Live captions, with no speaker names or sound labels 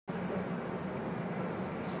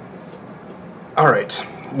Alright,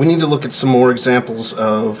 we need to look at some more examples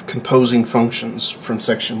of composing functions from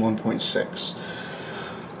section 1.6.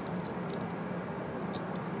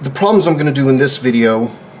 The problems I'm going to do in this video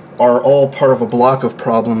are all part of a block of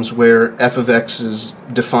problems where f of x is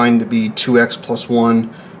defined to be 2x plus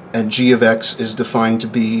 1 and g of x is defined to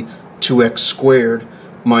be 2x squared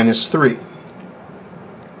minus 3.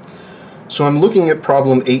 So I'm looking at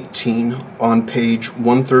problem 18 on page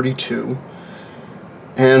 132,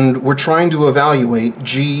 and we're trying to evaluate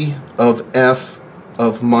g of f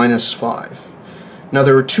of minus 5. Now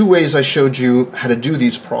there are two ways I showed you how to do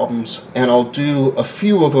these problems, and I'll do a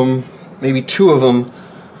few of them, maybe two of them,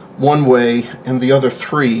 one way and the other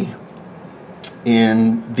three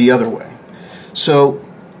in the other way. So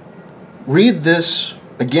read this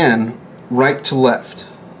again right to left.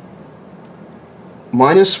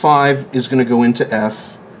 Minus 5 is going to go into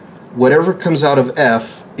f. Whatever comes out of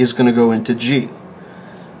f is going to go into g.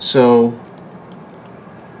 So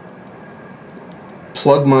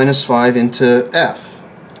plug minus 5 into f.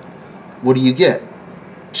 What do you get?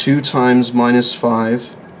 2 times minus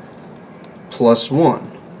 5 plus 1.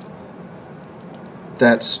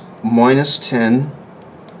 That's minus 10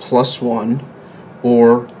 plus 1,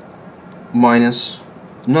 or minus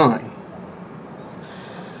 9.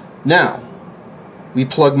 Now, we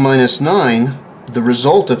plug minus 9, the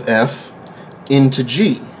result of f, into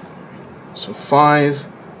g. So 5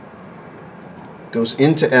 goes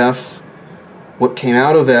into f. What came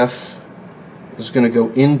out of f is going to go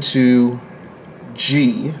into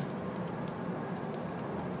g.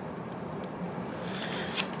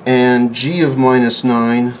 And g of minus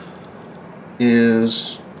 9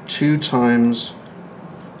 is 2 times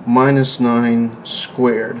minus 9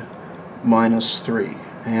 squared minus 3.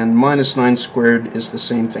 And minus 9 squared is the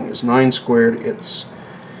same thing as 9 squared. It's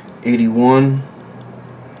 81.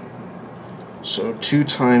 So 2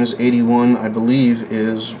 times 81, I believe,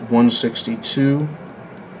 is 162.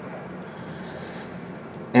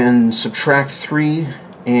 And subtract 3,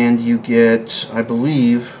 and you get, I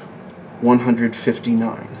believe,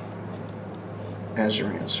 159 as your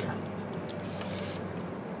answer.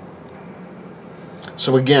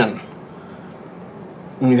 So again,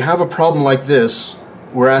 when you have a problem like this,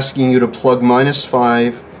 we're asking you to plug minus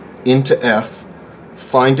 5 into f,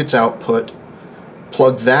 find its output,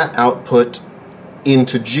 plug that output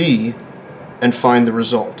into g, and find the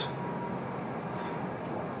result.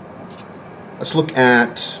 Let's look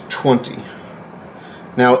at 20.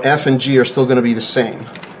 Now f and g are still going to be the same.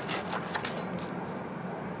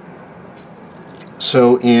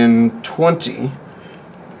 So in 20,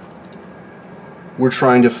 we're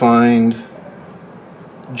trying to find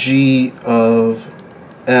g of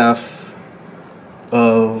f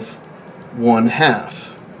of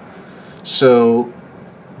 1/2. So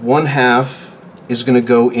 1/2 is going to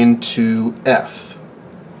go into f.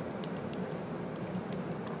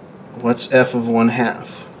 What's f of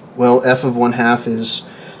 1/2? Well, f of 1/2 is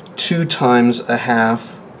 2 times a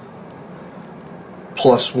half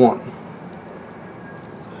plus 1.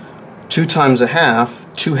 2 times a half,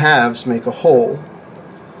 2 halves make a whole,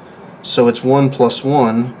 so it's 1 plus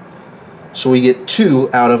 1, so we get 2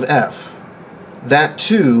 out of f. That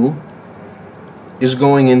 2 is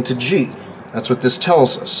going into g. That's what this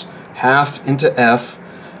tells us. Half into f,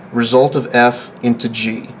 result of f into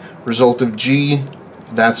g. Result of g,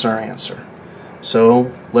 that's our answer.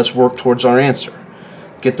 So let's work towards our answer.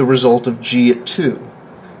 Get the result of g at 2.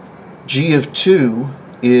 G of 2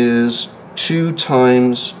 is 2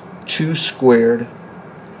 times 2 squared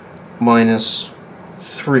minus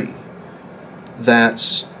 3.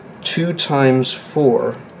 That's 2 times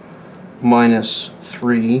 4 minus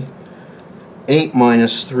 3, 8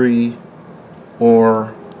 minus 3,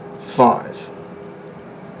 or 5.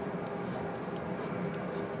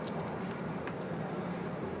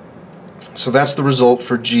 So that's the result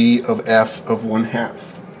for g of f of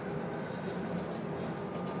 1/2.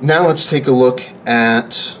 Now let's take a look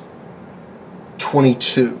at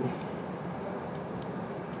 22.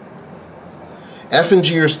 F and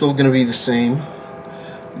g are still going to be the same,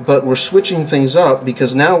 but we're switching things up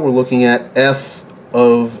because now we're looking at f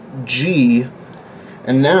of g,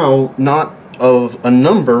 and now not of a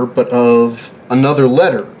number, but of another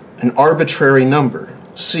letter, an arbitrary number,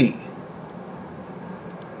 c.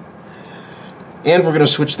 And we're going to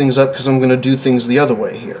switch things up because I'm going to do things the other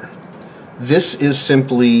way here. This is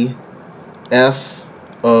simply f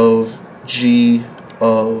of g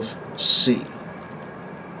of c.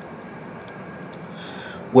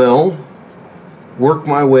 Well, work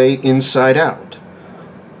my way inside out.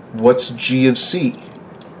 What's g of c?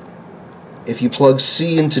 If you plug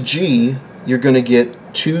c into g, you're going to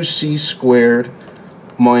get 2c squared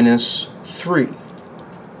minus 3.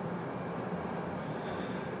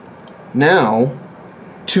 Now,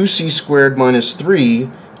 2c squared minus 3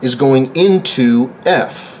 is going into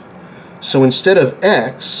f. So instead of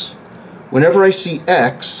x, whenever I see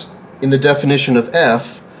x in the definition of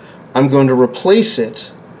f, I'm going to replace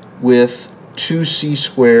it with 2c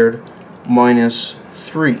squared minus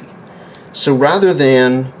 3. So rather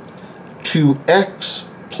than 2x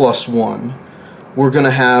plus 1, we're going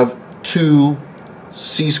to have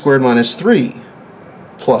 2c squared minus 3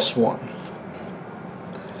 plus 1.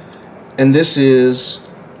 And this is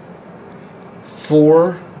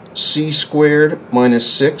 4c squared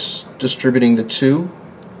minus 6, distributing the 2.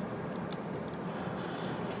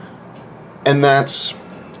 And that's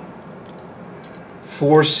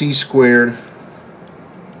 4c squared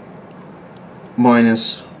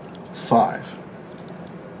minus 5.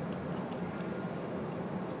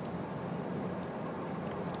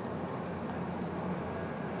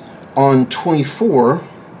 On 24,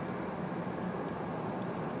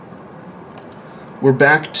 we're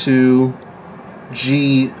back to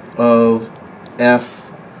g of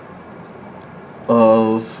f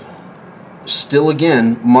of, still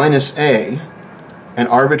again, minus a, an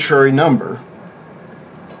arbitrary number.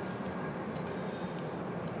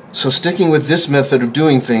 So sticking with this method of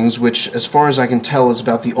doing things, which as far as I can tell is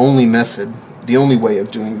about the only method, the only way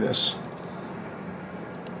of doing this.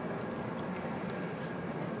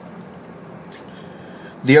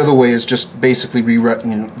 The other way is just basically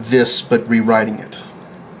rewriting this, but rewriting it.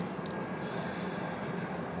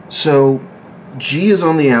 So g is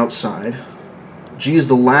on the outside. G is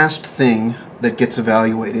the last thing that gets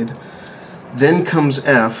evaluated. Then comes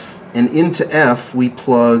f, and into f we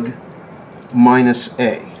plug minus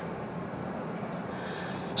a.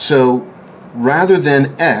 So rather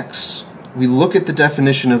than x, we look at the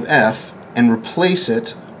definition of f and replace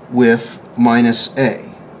it with minus a.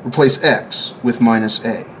 Replace x with minus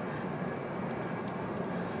a.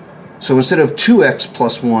 So instead of 2x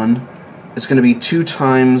plus 1, it's going to be 2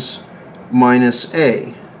 times minus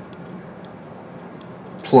a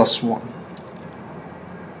plus 1.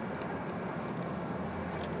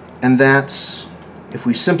 And that's, if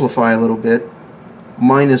we simplify a little bit,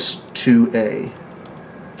 minus 2a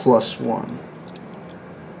plus 1.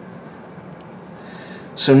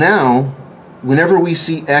 So now, whenever we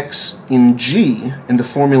see x in g, in the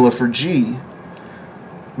formula for g,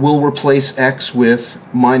 we'll replace x with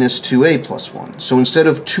minus 2a plus 1. So instead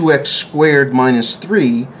of 2x squared minus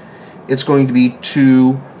 3, it's going to be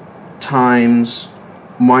 2 times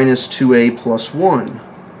minus 2a plus 1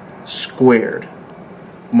 squared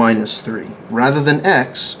minus 3. Rather than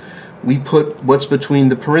x, we put what's between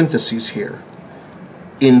the parentheses here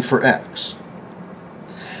in for x.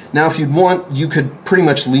 Now, if you'd want, you could pretty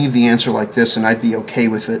much leave the answer like this and I'd be okay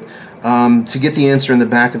with it. To get the answer in the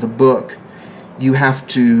back of the book, you have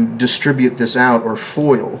to distribute this out or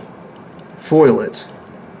foil it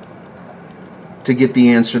to get the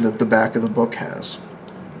answer that the back of the book has.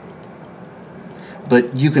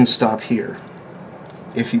 But you can stop here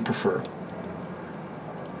if you prefer.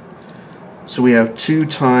 So we have 2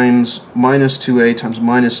 times minus 2a times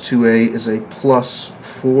minus 2a is a plus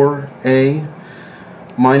 4a.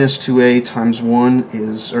 Minus 2a times 1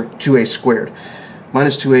 is, or 2a squared.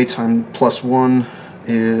 Minus 2a times plus 1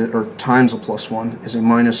 is, or times a plus 1 is a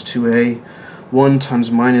minus 2a. 1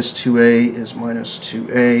 times minus 2a is minus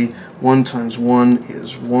 2a. 1 times 1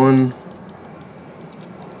 is 1.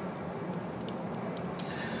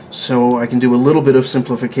 So I can do a little bit of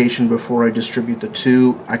simplification before I distribute the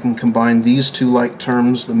 2. I can combine these two like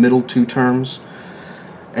terms, the middle two terms,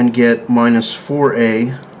 and get minus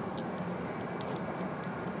 4a.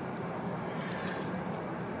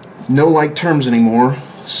 No like terms anymore,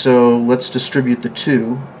 so let's distribute the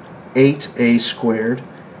 2. 8a squared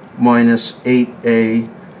minus 8a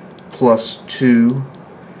plus 2,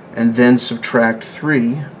 and then subtract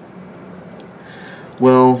 3.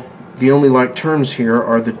 Well, the only like terms here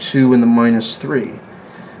are the 2 and the minus 3.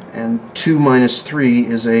 And 2 minus 3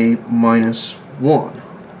 is a minus 1.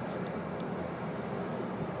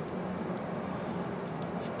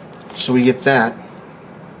 So we get that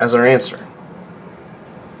as our answer.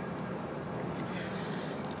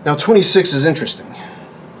 Now 26 is interesting,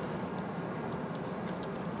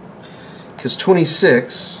 because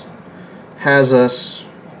 26 has us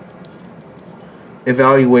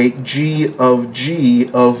evaluate g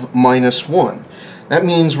of minus 1. That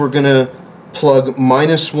means we're going to plug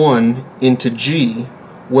minus 1 into g.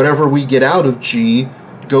 Whatever we get out of g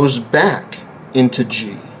goes back into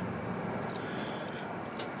g.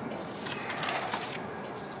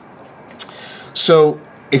 So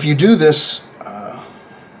if you do this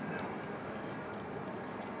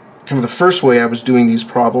kind of the first way I was doing these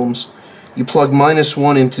problems, you plug minus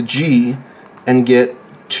 1 into g and get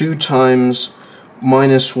 2 times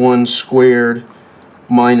minus 1 squared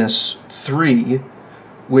minus 3,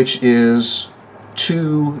 which is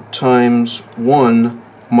 2 times 1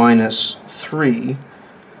 minus 3.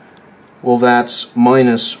 Well, that's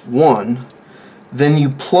minus 1. Then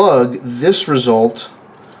you plug this result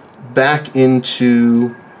back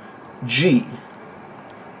into g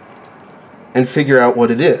and figure out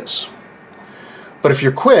what it is. But if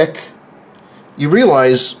you're quick, you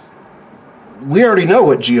realize we already know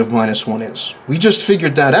what g of minus 1 is. We just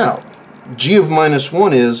figured that out. G of minus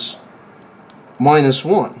 1 is minus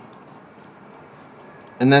 1.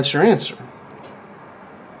 And that's your answer.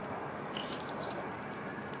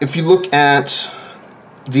 If you look at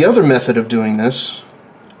the other method of doing this,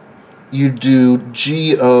 you do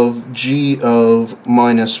g of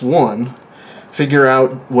minus 1, figure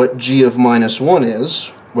out what g of minus 1 is.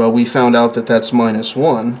 Well, we found out that that's minus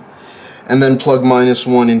 1. And then plug minus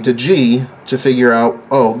 1 into g to figure out,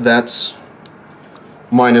 oh, that's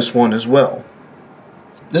minus 1 as well.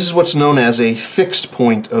 This is what's known as a fixed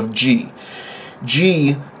point of g.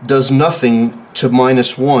 G does nothing to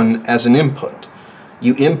minus 1 as an input.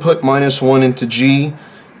 You input minus 1 into g,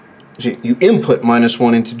 you input minus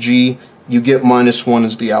 1 into g, you get minus 1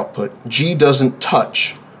 as the output. G doesn't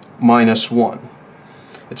touch minus 1.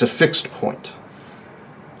 It's a fixed point.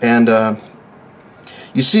 And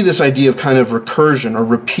you see this idea of kind of recursion, or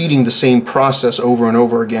repeating the same process over and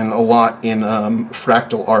over again, a lot in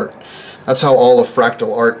fractal art. That's how all of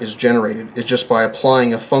fractal art is generated. It's just by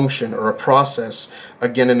applying a function or a process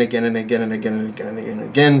again and again and again and again and again and again and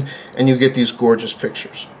again, and you get these gorgeous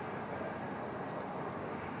pictures.